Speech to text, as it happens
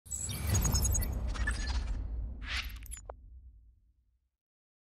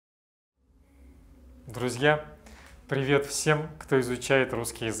Друзья, привет всем, кто изучает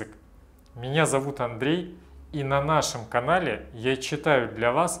русский язык. Меня зовут Андрей, и на нашем канале я читаю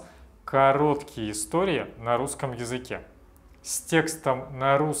для вас короткие истории на русском языке с текстом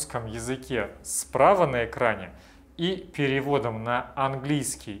на русском языке справа на экране и переводом на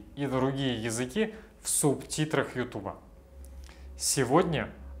английский и другие языки в субтитрах YouTube. Сегодня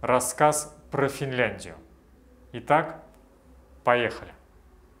рассказ про Финляндию. Итак, поехали.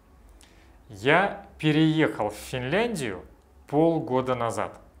 Я переехал в Финляндию полгода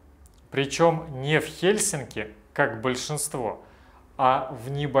назад. Причем не в Хельсинки, как большинство, а в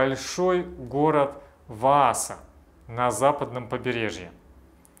небольшой город Vaasa на западном побережье.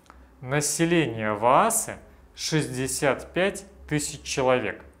 Население Vaasa 65 тысяч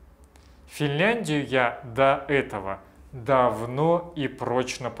человек. Финляндию я до этого давно и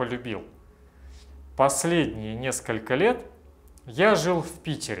прочно полюбил. Последние несколько лет я жил в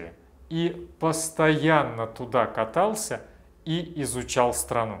Питере и постоянно туда катался и изучал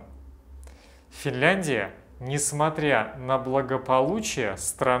страну. Финляндия, несмотря на благополучие,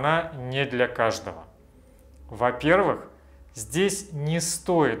 страна не для каждого. Во-первых, здесь не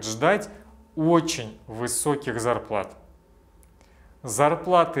стоит ждать очень высоких зарплат.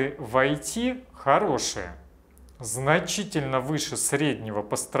 Зарплаты в IT хорошие, значительно выше среднего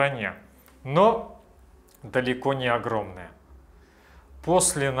по стране, но далеко не огромные.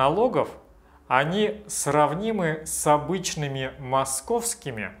 После налогов они сравнимы с обычными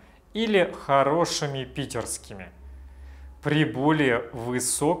московскими или хорошими питерскими при более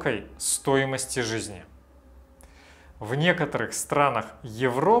высокой стоимости жизни. В некоторых странах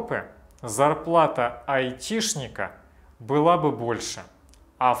Европы зарплата айтишника была бы больше,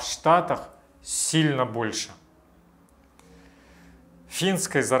 а в Штатах сильно больше.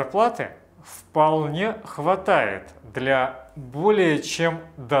 Финской зарплаты вполне хватает для более чем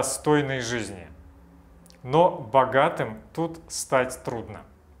достойной жизни, но богатым тут стать трудно.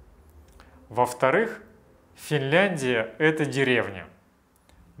 Во-вторых, Финляндия – это деревня,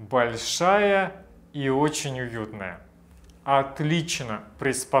 большая и очень уютная, отлично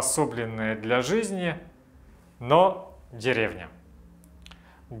приспособленная для жизни, но деревня.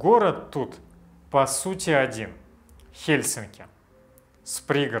 Город тут по сути один – Хельсинки, с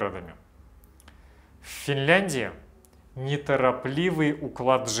пригородами. В Финляндии неторопливый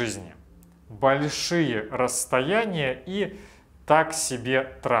уклад жизни, большие расстояния и так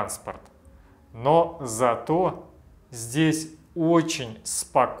себе транспорт. Но зато здесь очень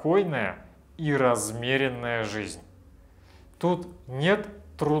спокойная и размеренная жизнь. Тут нет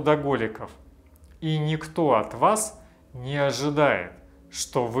трудоголиков, и никто от вас не ожидает,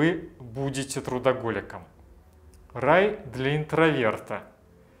 что вы будете трудоголиком. Рай для интроверта.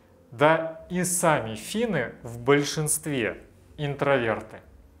 Да и сами финны в большинстве интроверты,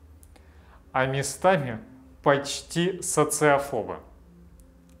 а местами почти социофобы.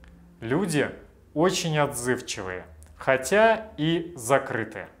 Люди очень отзывчивые, хотя и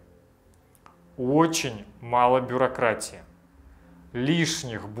закрытые. Очень мало бюрократии.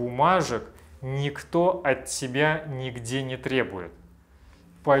 Лишних бумажек никто от тебя нигде не требует.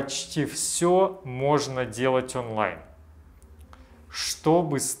 Почти все можно делать онлайн. Что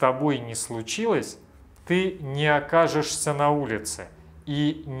бы с тобой ни случилось, ты не окажешься на улице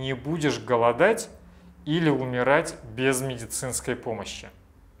и не будешь голодать или умирать без медицинской помощи.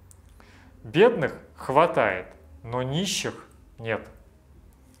 Бедных хватает, но нищих нет.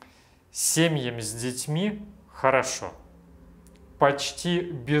 Семьям с детьми хорошо. Почти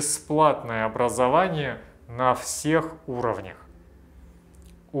бесплатное образование на всех уровнях.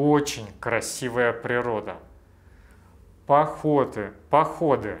 Очень красивая природа. Походы,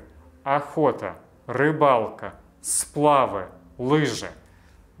 охота, рыбалка, сплавы, лыжи.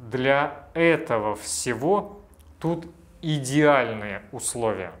 Для этого всего тут идеальные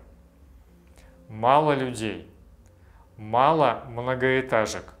условия. Мало людей, мало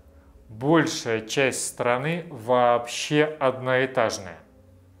многоэтажек. Большая часть страны вообще одноэтажная.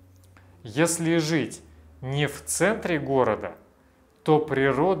 Если жить не в центре города, то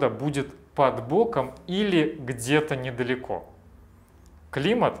природа будет под боком или где-то недалеко.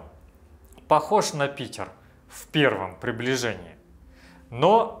 Климат похож на Питер в первом приближении,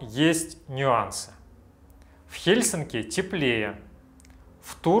 но есть нюансы. В Хельсинки теплее,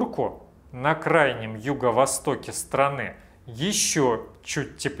 в Турку на крайнем юго-востоке страны еще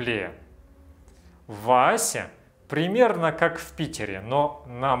чуть теплее. В Ваасе примерно как в Питере, но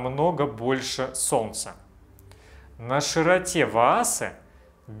намного больше солнца. На широте Vaasa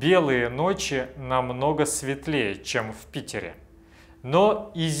белые ночи намного светлее, чем в Питере.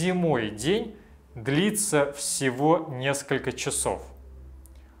 Но и зимой день длится всего несколько часов.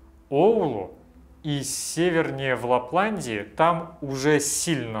 Оулу и севернее в Лапландии там уже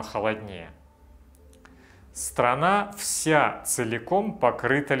сильно холоднее. Страна вся целиком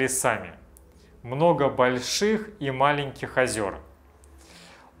покрыта лесами. Много больших и маленьких озер.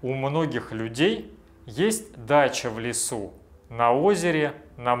 У многих людей есть дача в лесу, на озере,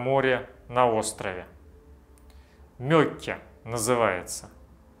 на море, на острове. Мёкке называется.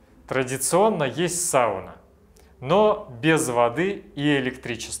 Традиционно есть сауна, но без воды и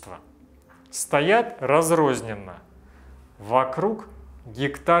электричества. Стоят разрозненно. Вокруг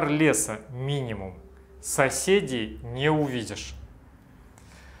гектар леса минимум. Соседей не увидишь.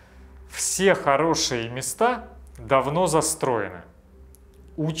 Все хорошие места давно застроены.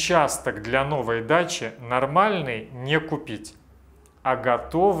 Участок для новой дачи нормальный не купить, а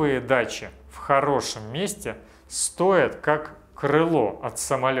готовые дачи в хорошем месте стоят как крыло от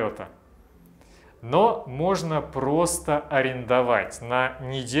самолета. Но можно просто арендовать на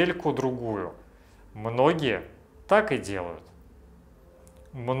недельку-другую. Многие так и делают.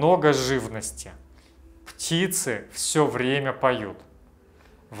 Много живности. Птицы все время поют.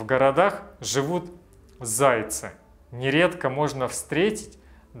 В городах живут зайцы. Нередко можно встретить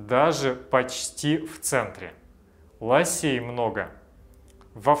даже почти в центре. Лосей много.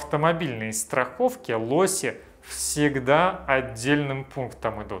 В автомобильной страховке лоси всегда отдельным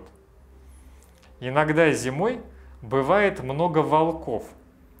пунктом идут. Иногда зимой бывает много волков.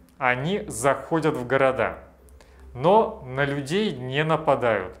 Они заходят в города, но на людей не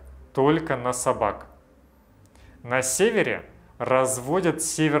нападают, только на собак. На севере разводят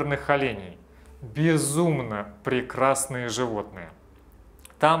северных оленей. Безумно прекрасные животные.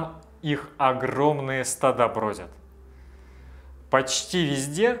 Там их огромные стада бродят. Почти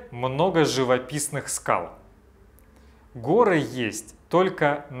везде много живописных скал. Горы есть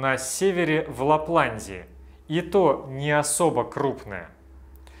только на севере в Лапландии, и то не особо крупные.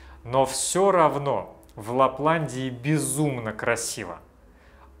 Но все равно в Лапландии безумно красиво.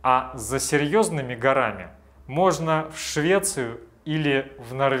 А за серьезными горами можно в Швецию или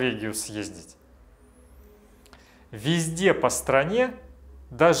в Норвегию съездить. Везде по стране,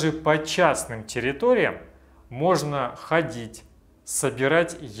 даже по частным территориям, можно ходить,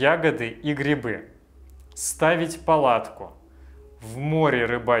 собирать ягоды и грибы, ставить палатку, в море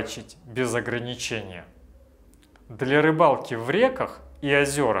рыбачить без ограничения. Для рыбалки в реках и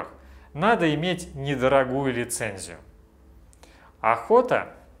озерах надо иметь недорогую лицензию.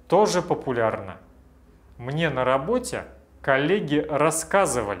 Охота тоже популярна. Мне на работе коллеги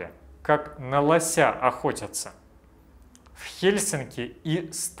рассказывали, как на лося охотятся. В Хельсинки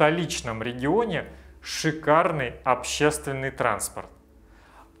и столичном регионе шикарный общественный транспорт.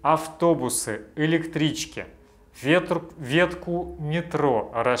 Автобусы, электрички, ветку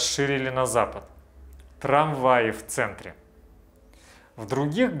метро расширили на запад. Трамваи в центре. В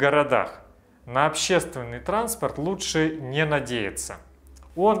других городах на общественный транспорт лучше не надеяться.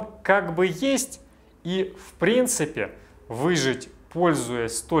 Он как бы есть, и в принципе выжить,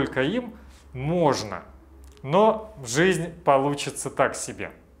 пользуясь только им, можно. Но жизнь получится так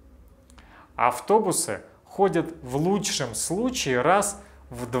себе. Автобусы ходят в лучшем случае раз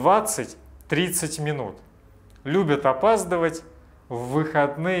в 20-30 минут. Любят опаздывать, в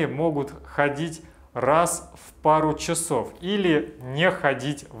выходные могут ходить раз в пару часов или не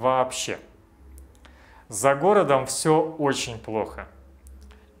ходить вообще. За городом все очень плохо.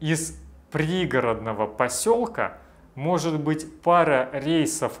 Из пригородного поселка может быть пара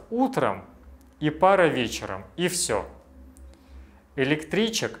рейсов утром и пара вечером, и все.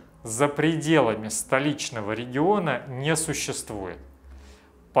 Электричек за пределами столичного региона не существует.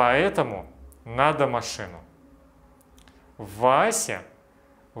 Поэтому надо машину. В Ваасе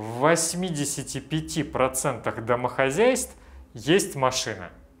в 85% домохозяйств есть машина.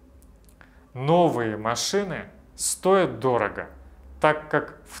 Новые машины стоят дорого, так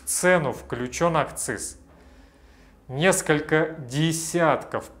как в цену включен акциз. Несколько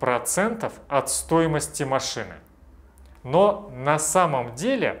десятков процентов от стоимости машины. Но на самом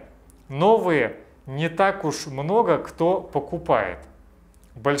деле новые не так уж много кто покупает.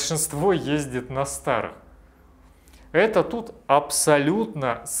 Большинство ездит на старых. Это тут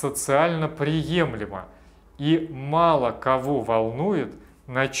абсолютно социально приемлемо и мало кого волнует,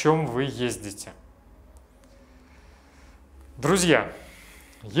 на чем вы ездите. Друзья,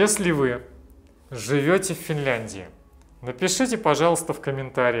 если вы живете в Финляндии, напишите, пожалуйста, в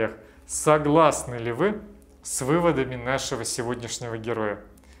комментариях, согласны ли вы с выводами нашего сегодняшнего героя.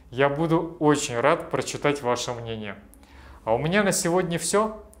 Я буду очень рад прочитать ваше мнение. А у меня на сегодня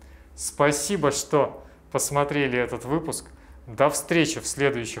все. Спасибо, что посмотрели этот выпуск. До встречи в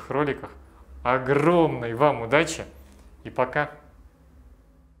следующих роликах. Огромной вам удачи и пока!